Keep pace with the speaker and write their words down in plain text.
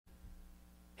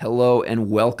Hello and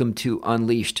welcome to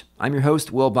Unleashed. I'm your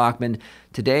host, Will Bachman.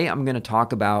 Today I'm going to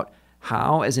talk about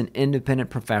how, as an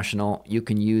independent professional, you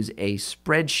can use a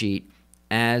spreadsheet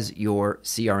as your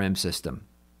CRM system.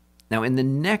 Now, in the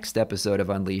next episode of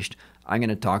Unleashed, I'm going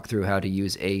to talk through how to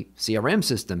use a CRM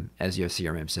system as your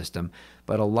CRM system.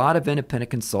 But a lot of independent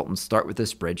consultants start with a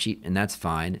spreadsheet, and that's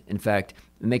fine. In fact,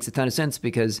 it makes a ton of sense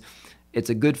because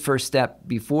it's a good first step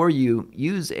before you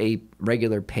use a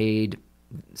regular paid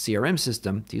CRM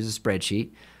system to use a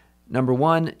spreadsheet. Number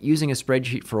one, using a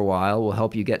spreadsheet for a while will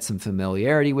help you get some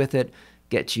familiarity with it,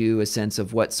 get you a sense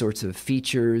of what sorts of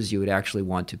features you would actually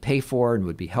want to pay for and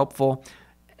would be helpful.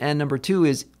 And number two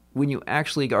is when you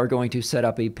actually are going to set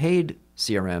up a paid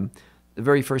CRM, the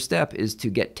very first step is to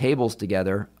get tables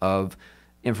together of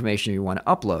information you want to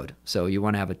upload. So you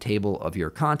want to have a table of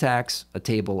your contacts, a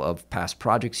table of past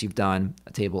projects you've done,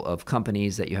 a table of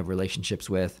companies that you have relationships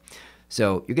with.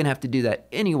 So you're going to have to do that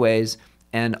anyways,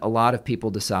 and a lot of people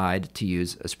decide to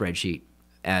use a spreadsheet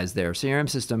as their CRM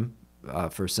system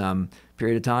for some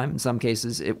period of time. In some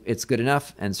cases, it's good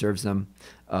enough and serves them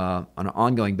on an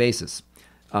ongoing basis.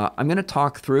 I'm going to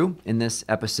talk through in this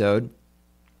episode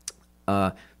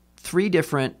 3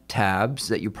 different tabs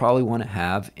that you probably want to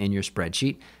have in your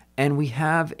spreadsheet. And we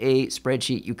have a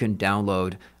spreadsheet you can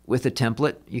download with a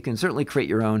template. You can certainly create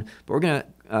your own, but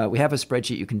we have a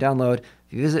spreadsheet you can download.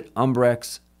 If you visit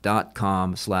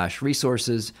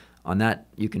umbrex.com/resources, on that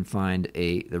you can find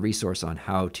the resource on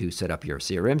how to set up your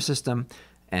CRM system,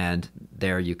 and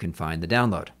there you can find the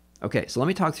download. Okay, so let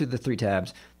me talk through the 3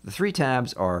 tabs. The 3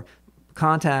 tabs are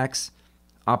contacts,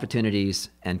 opportunities,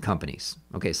 and companies.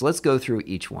 Okay, so let's go through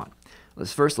each one.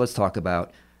 Let's talk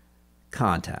about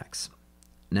contacts.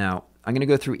 Now, I'm going to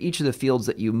go through each of the fields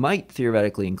that you might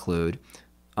theoretically include,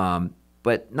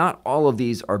 but not all of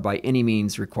these are by any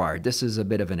means required. This is a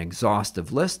bit of an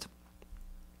exhaustive list.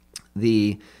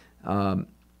 In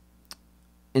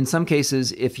some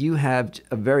cases, if you have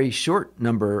a very short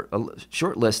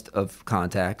list of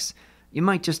contacts, you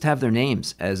might just have their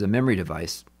names as a memory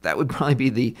device. That would probably be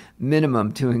the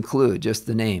minimum to include, just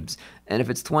the names. And if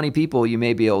it's 20 people, you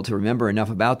may be able to remember enough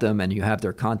about them and you have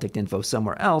their contact info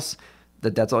somewhere else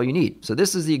that's all you need. So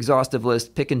this is the exhaustive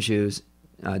list. Pick and choose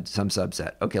some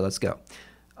subset. Okay, let's go.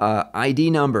 ID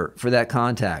number for that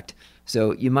contact.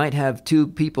 So you might have 2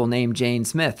 people named Jane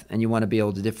Smith and you want to be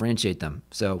able to differentiate them.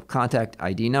 So contact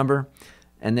ID number,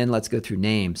 and then let's go through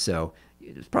names. So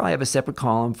you probably have a separate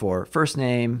column for first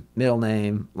name, middle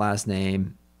name, last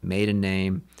name, maiden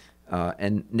name,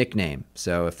 and nickname.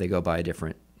 So if they go by a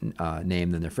different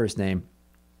name than their first name,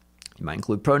 you might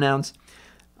include pronouns.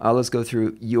 Let's go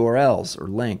through URLs or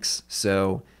links.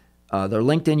 So their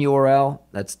LinkedIn URL,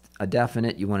 that's a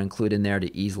definite. You want to include in there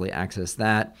to easily access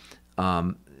that.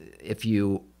 If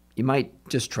you might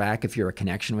just track if you're a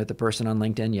connection with the person on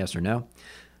LinkedIn, yes or no.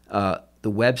 The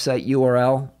website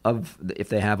URL if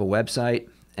they have a website,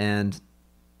 and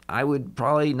I would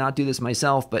probably not do this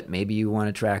myself, but maybe you want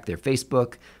to track their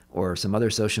Facebook or some other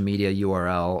social media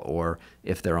URL, or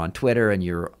if they're on Twitter and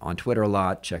you're on Twitter a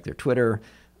lot, check their Twitter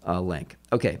link.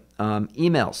 Okay,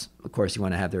 emails. Of course, you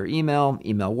want to have their email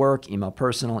work, email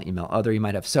personal, email other. You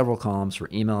might have several columns for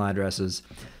email addresses,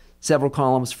 several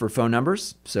columns for phone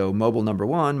numbers. So mobile number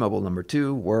 1, mobile number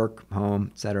 2, work,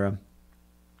 home, etc.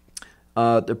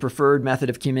 The preferred method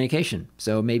of communication.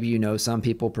 So maybe some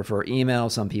people prefer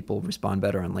email, some people respond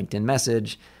better on LinkedIn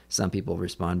Message, some people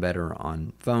respond better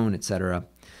on phone, etc.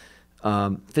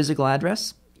 Physical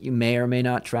address. You may or may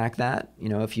not track that.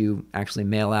 If you actually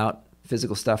mail out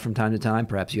physical stuff from time to time,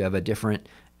 perhaps you have a different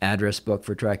address book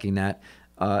for tracking that.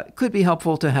 It could be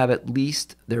helpful to have at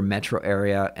least their metro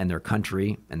area and their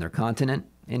country and their continent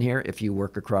in here if you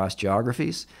work across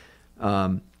geographies.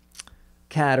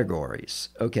 Categories.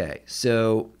 Okay,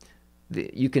 so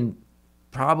you can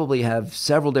probably have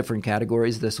several different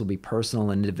categories. This will be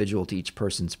personal and individual to each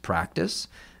person's practice.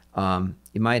 You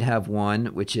might have one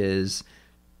which is,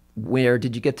 where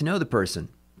did you get to know the person?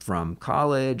 From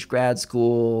college, grad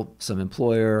school, some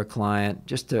employer, client,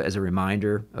 just as a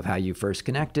reminder of how you first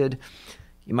connected.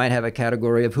 You might have a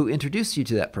category of who introduced you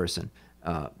to that person.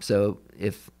 So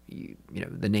if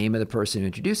the name of the person who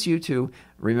introduced you to,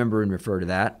 remember and refer to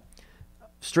that.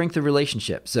 Strength of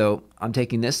relationship. So I'm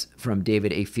taking this from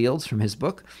David A. Fields from his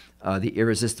book, The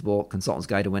Irresistible Consultant's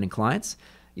Guide to Winning Clients.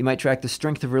 You might track the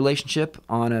strength of relationship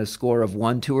on a score of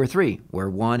 1, 2, or 3,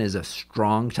 where 1 is a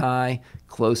strong tie,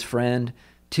 close friend.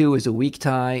 2 is a weak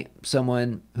tie,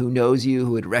 someone who knows you,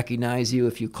 who would recognize you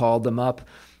if you called them up,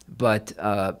 but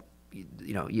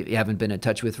you haven't been in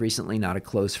touch with recently, not a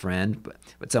close friend,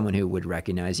 but someone who would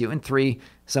recognize you. And 3,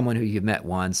 someone who you've met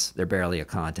once, they're barely a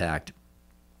contact.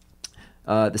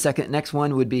 The next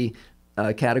one would be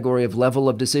a category of level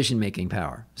of decision-making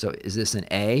power. So is this an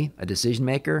A, a decision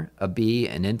maker, a B,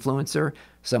 an influencer,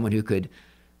 someone who could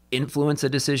influence a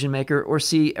decision maker, or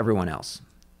C, everyone else?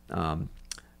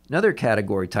 Another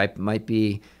category type might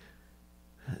be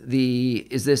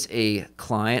is this a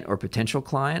client or potential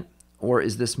client, or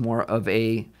is this more of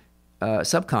a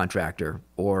subcontractor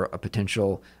or a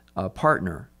potential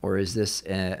partner, or is this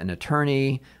an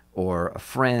attorney or a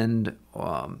friend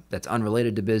that's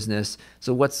unrelated to business?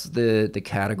 So what's the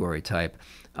category type?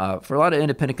 For a lot of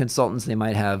independent consultants, they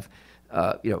might have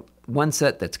one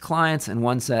set that's clients and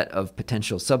one set of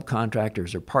potential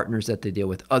subcontractors or partners that they deal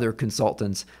with, other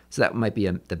consultants. So that might be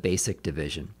the basic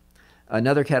division.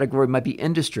 Another category might be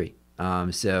industry.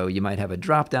 So you might have a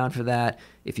drop down for that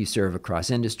if you serve across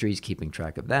industries, keeping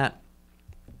track of that.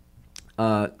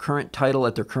 Current title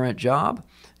at their current job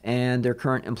and their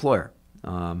current employer.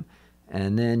 And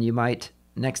then you might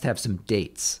next have some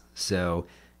dates. So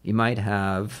you might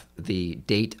have the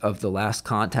date of the last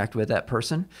contact with that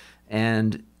person,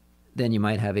 and then you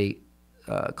might have a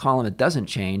column that doesn't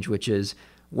change, which is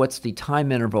what's the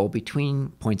time interval between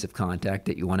points of contact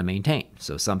that you want to maintain.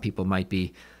 So some people might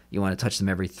be, you want to touch them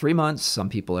every 3 months, some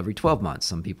people every 12 months,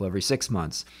 some people every 6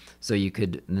 months. So you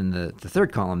could, and then the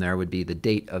third column there would be the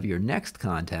date of your next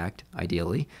contact,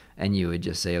 ideally, and you would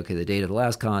just say, okay, the date of the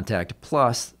last contact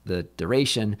plus the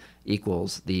duration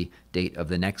equals the date of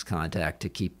the next contact to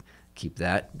keep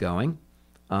that going.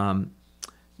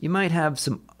 You might have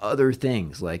some other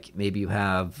things, like maybe you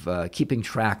have keeping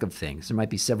track of things. There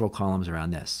might be several columns around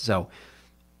this. So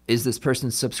is this person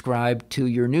subscribed to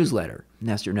your newsletter?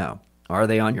 Yes or no? Are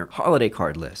they on your holiday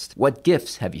card list? What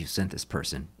gifts have you sent this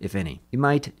person, if any? You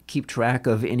might keep track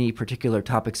of any particular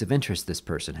topics of interest this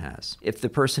person has. If the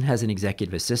person has an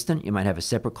executive assistant, you might have a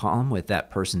separate column with that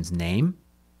person's name.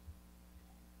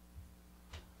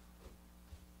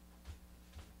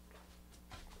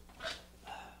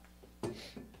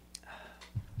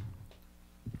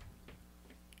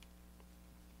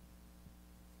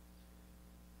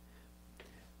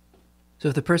 So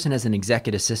if the person has an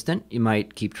executive assistant, you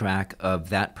might keep track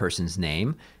of that person's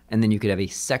name, and then you could have a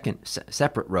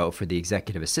separate row for the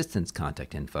executive assistant's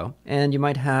contact info. And you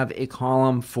might have a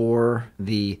column for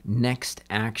the next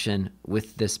action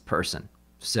with this person.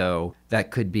 So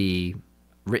that could be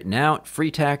written out,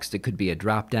 free text. It could be a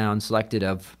drop-down selected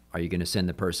of, are you going to send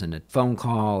the person a phone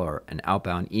call or an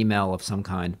outbound email of some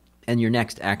kind, and your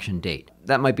next action date.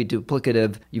 That might be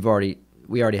duplicative.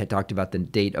 We already had talked about the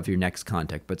date of your next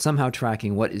contact, but somehow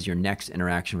tracking what is your next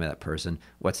interaction with that person,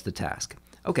 what's the task.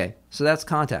 Okay, so that's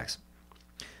contacts.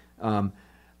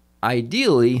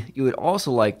 Ideally, you would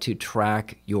also like to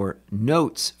track your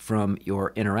notes from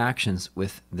your interactions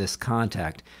with this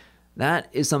contact. That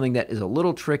is something that is a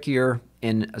little trickier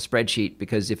in a spreadsheet,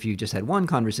 because if you just had one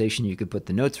conversation, you could put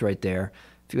the notes right there.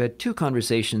 If you had two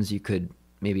conversations, you could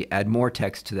maybe add more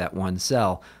text to that one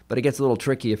cell, but it gets a little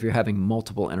tricky if you're having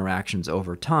multiple interactions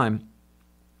over time.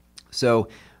 So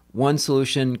one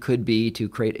solution could be to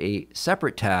create a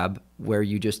separate tab where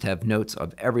you just have notes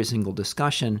of every single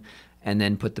discussion and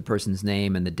then put the person's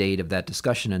name and the date of that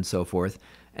discussion and so forth.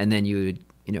 And then you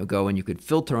would go and you could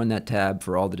filter on that tab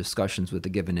for all the discussions with a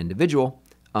given individual.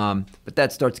 But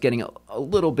that starts getting a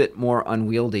little bit more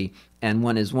unwieldy, and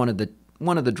one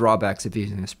of the drawbacks of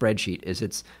using a spreadsheet is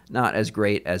it's not as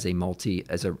great as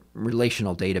a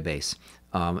relational database,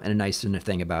 and a nice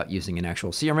thing about using an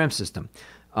actual CRM system.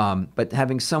 But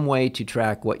having some way to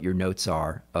track what your notes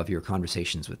are of your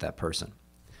conversations with that person.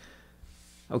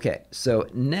 Okay, so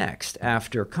next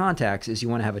after contacts is you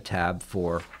want to have a tab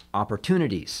for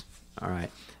opportunities. All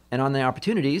right, and on the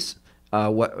opportunities,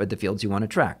 what are the fields you want to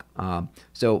track?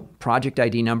 So project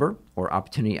ID number or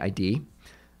opportunity ID.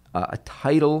 A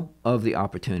title of the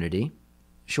opportunity,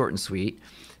 short and sweet,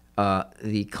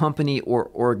 the company or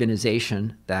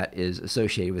organization that is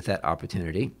associated with that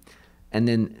opportunity, and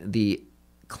then the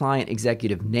client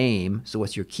executive name, so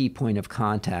what's your key point of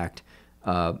contact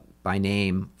by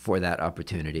name for that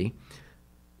opportunity.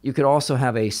 You could also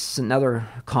have another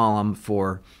column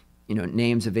for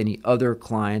names of any other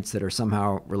clients that are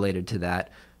somehow related to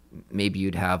that. Maybe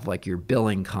you'd have like your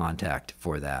billing contact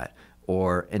for that,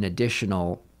 or an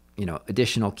additional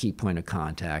key point of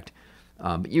contact.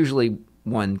 But usually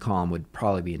one column would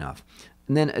probably be enough.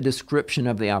 And then a description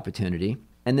of the opportunity,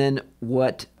 and then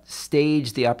what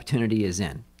stage the opportunity is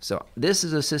in. So this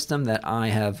is a system that I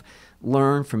have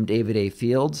learned from David A.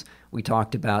 Fields. We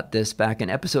talked about this back in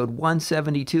episode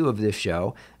 172 of this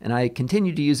show, and I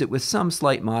continue to use it with some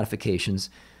slight modifications.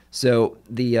 So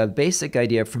the basic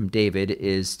idea from David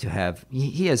is to have,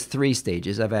 he has 3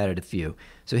 stages. I've added a few.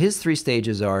 So his 3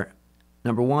 stages are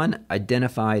Number one,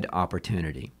 identified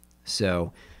opportunity.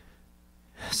 So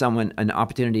an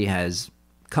opportunity has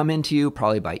come into you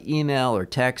probably by email or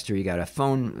text, or you got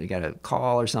a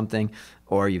call or something,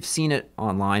 or you've seen it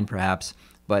online perhaps,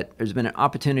 but there's been an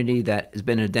opportunity that has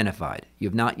been identified. You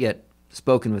have not yet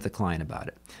spoken with the client about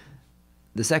it.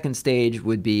 The second stage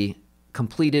would be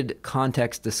completed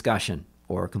context discussion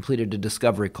or completed a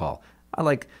discovery call. I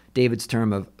like David's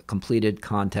term of completed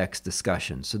context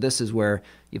discussion. So this is where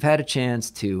you've had a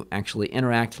chance to actually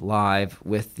interact live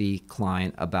with the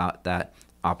client about that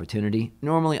opportunity.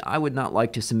 Normally, I would not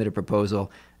like to submit a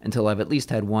proposal until I've at least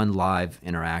had one live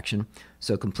interaction.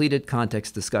 So completed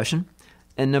context discussion.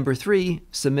 And number three,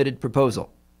 submitted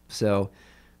proposal. So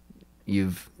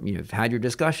you've had your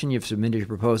discussion, you've submitted your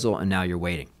proposal, and now you're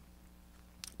waiting.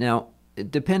 Now,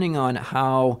 depending on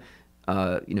how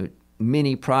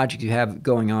many projects you have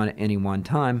going on at any one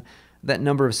time, that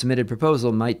number of submitted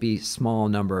proposal might be small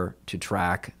number to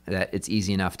track, that it's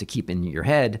easy enough to keep in your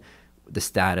head the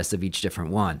status of each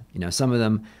different one. Some of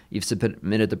them you've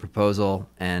submitted the proposal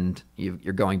and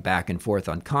you're going back and forth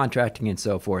on contracting and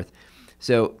so forth.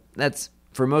 So that's,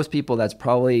 for most people, that's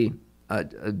probably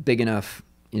a big enough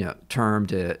term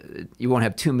you won't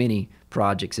have too many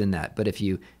projects in that. But if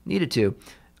you needed to,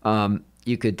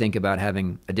 you could think about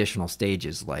having additional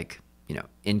stages like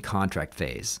in contract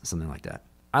phase, something like that.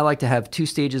 I like to have two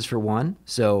stages for one.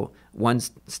 So one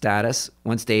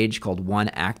stage called one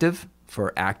active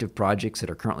for active projects that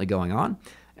are currently going on.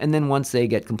 And then once they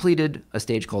get completed, a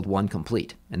stage called one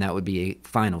complete, and that would be a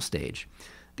final stage.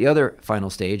 The other final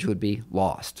stage would be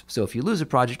lost. So if you lose a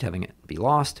project, having it be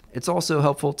lost. It's also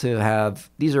helpful to have,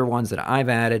 these are ones that I've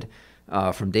added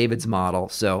from David's model.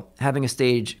 So having a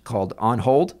stage called on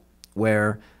hold,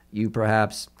 where you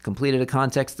perhaps completed a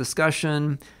context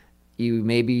discussion, you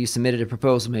maybe submitted a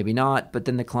proposal, maybe not, but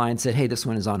then the client said, hey, this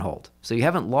one is on hold. So you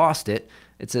haven't lost it.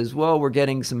 It says, well, we're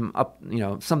getting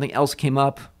something else came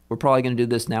up. We're probably going to do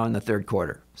this now in the third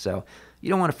quarter. So you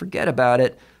don't want to forget about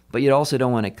it, but you also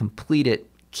don't want to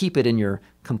keep it in your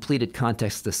completed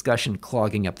context discussion,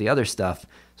 clogging up the other stuff.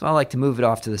 So I like to move it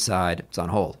off to the side. It's on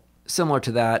hold. Similar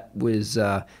to that was,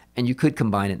 and you could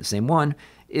combine it in the same one,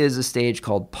 is a stage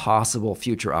called possible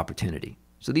future opportunity.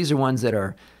 So these are ones that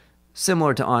are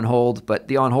similar to on hold, but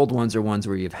the on hold ones are ones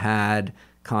where you've had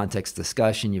context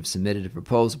discussion, you've submitted a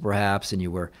proposal perhaps, and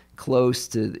you were close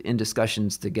to in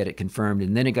discussions to get it confirmed,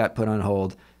 and then it got put on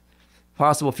hold.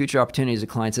 Possible future opportunities, a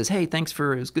client says, hey, it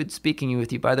was good speaking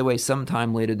with you. By the way,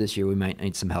 sometime later this year, we might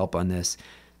need some help on this.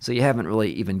 So you haven't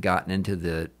really even gotten into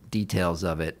the details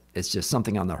of it. It's just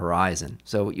something on the horizon.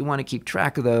 So you want to keep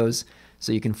track of those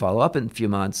so you can follow up in a few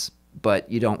months,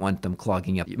 but you don't want them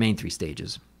clogging up your main three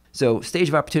stages. So stage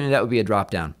of opportunity, that would be a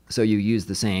drop down. So you use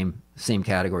the same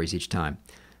categories each time.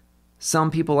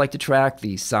 Some people like to track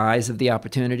the size of the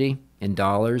opportunity in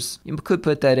dollars. You could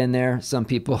put that in there.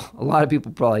 A lot of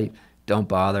people probably don't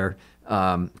bother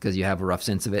because you have a rough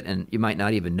sense of it, and you might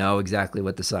not even know exactly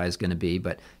what the size is going to be,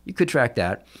 but you could track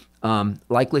that.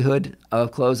 Likelihood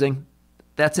of closing,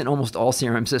 that's in almost all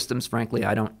CRM systems. Frankly,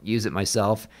 I don't use it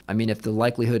myself. I mean, if the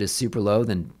likelihood is super low,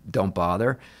 then don't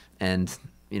bother. And,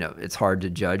 it's hard to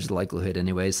judge the likelihood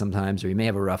anyways sometimes, or you may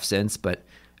have a rough sense, but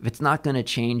if it's not going to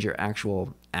change your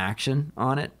actual action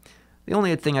on it, the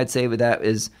only thing I'd say with that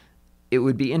is it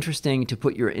would be interesting to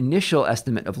put your initial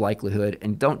estimate of likelihood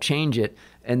and don't change it.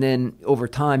 And then over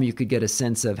time, you could get a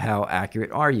sense of how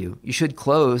accurate are you. You should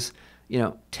close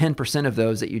 10% of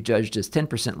those that you judged as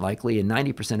 10% likely and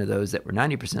 90% of those that were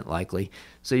 90% likely.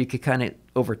 So you could kind of,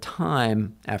 over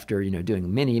time, after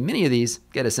doing many of these,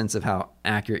 get a sense of how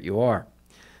accurate you are.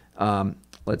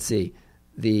 Let's see.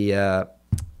 The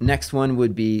next one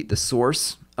would be the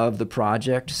source of the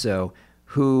project. So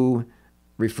who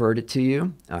referred it to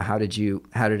you? How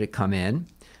did it come in?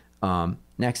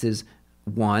 Next is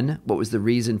what was the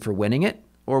reason for winning it?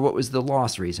 Or what was the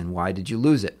loss reason? Why did you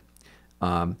lose it?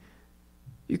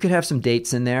 You could have some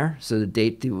dates in there. So the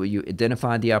date that you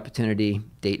identified the opportunity,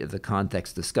 date of the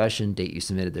context discussion, date you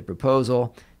submitted the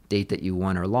proposal, date that you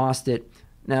won or lost it.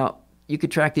 Now, you could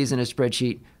track these in a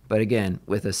spreadsheet, but again,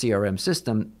 with a CRM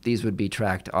system, these would be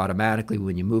tracked automatically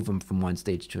when you move them from one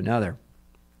stage to another.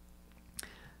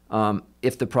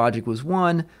 If the project was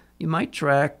won, you might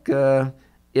track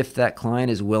if that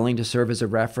client is willing to serve as a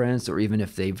reference, or even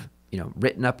if they've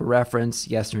written up a reference,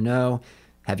 yes or no.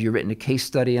 Have you written a case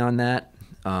study on that?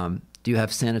 Do you have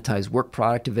sanitized work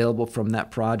product available from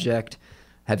that project?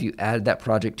 Have you added that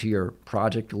project to your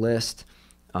project list?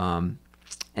 And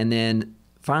then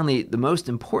finally, the most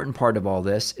important part of all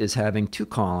this is having two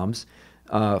columns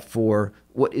for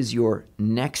what is your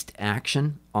next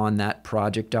action on that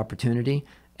project opportunity,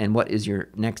 and what is your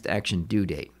next action due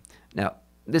date. Now,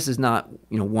 this is not,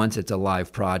 once it's a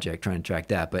live project trying to track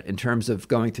that, but in terms of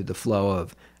going through the flow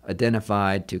of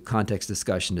identified to context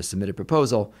discussion to submit a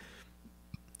proposal,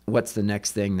 what's the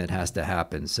next thing that has to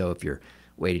happen? So if you're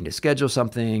waiting to schedule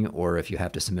something, or if you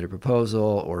have to submit a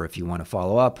proposal, or if you want to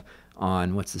follow up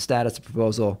on what's the status of the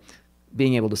proposal,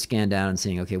 being able to scan down and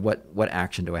seeing, okay, what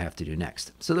action do I have to do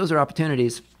next? So those are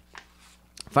opportunities.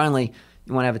 Finally,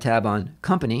 you want to have a tab on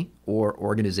company or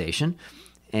organization.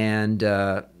 And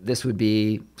this would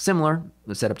be similar,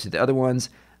 the setup to the other ones.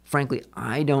 Frankly,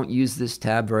 I don't use this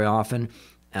tab very often.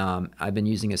 I've been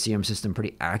using a CRM system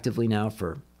pretty actively now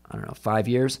for, 5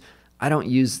 years. I don't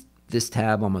use this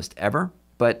tab almost ever,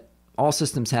 but all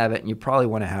systems have it, and you probably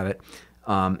want to have it.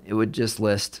 It would just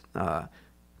list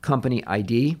company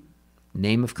ID,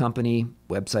 name of company,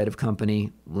 website of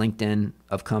company, LinkedIn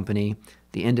of company,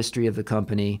 the industry of the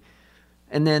company.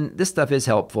 And then this stuff is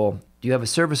helpful. Do you have a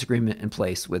service agreement in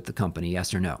place with the company,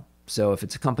 yes or no? So if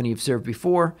it's a company you've served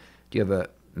before, do you have a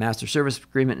master service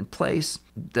agreement in place?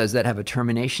 Does that have a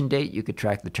termination date? You could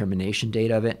track the termination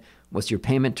date of it. What's your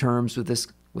payment terms with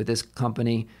this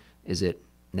company? Is it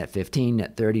net 15,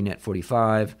 net 30, net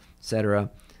 45, etc.?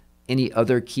 Any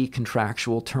other key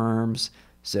contractual terms?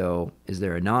 So is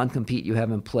there a non-compete you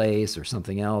have in place or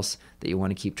something else that you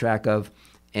want to keep track of?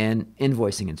 And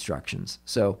invoicing instructions.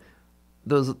 So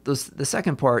the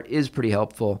second part is pretty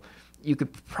helpful. You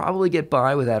could probably get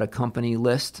by without a company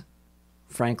list,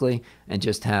 frankly, and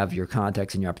just have your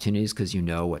contacts and your opportunities because you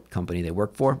know what company they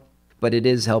work for. But it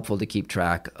is helpful to keep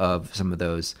track of some of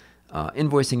those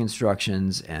invoicing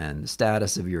instructions and the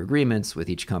status of your agreements with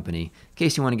each company in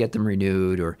case you want to get them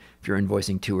renewed, or if you're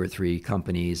invoicing 2 or 3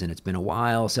 companies and it's been a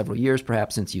while, several years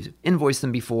perhaps since you've invoiced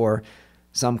them before.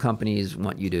 Some companies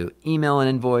want you to email an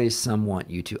invoice, some want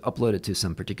you to upload it to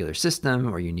some particular system,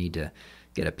 or you need to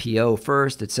get a PO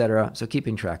first, etc. So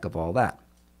keeping track of all that.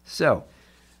 So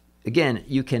again,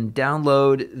 you can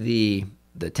download the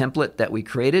template that we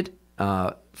created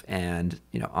and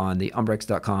on the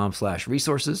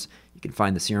umbrex.com/resources. You can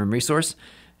find the CRM resource.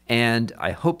 And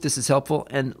I hope this is helpful.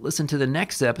 And listen to the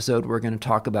next episode. We're going to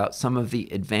talk about some of the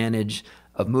advantage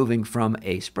of moving from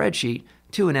a spreadsheet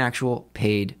to an actual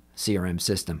paid CRM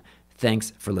system.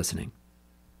 Thanks for listening.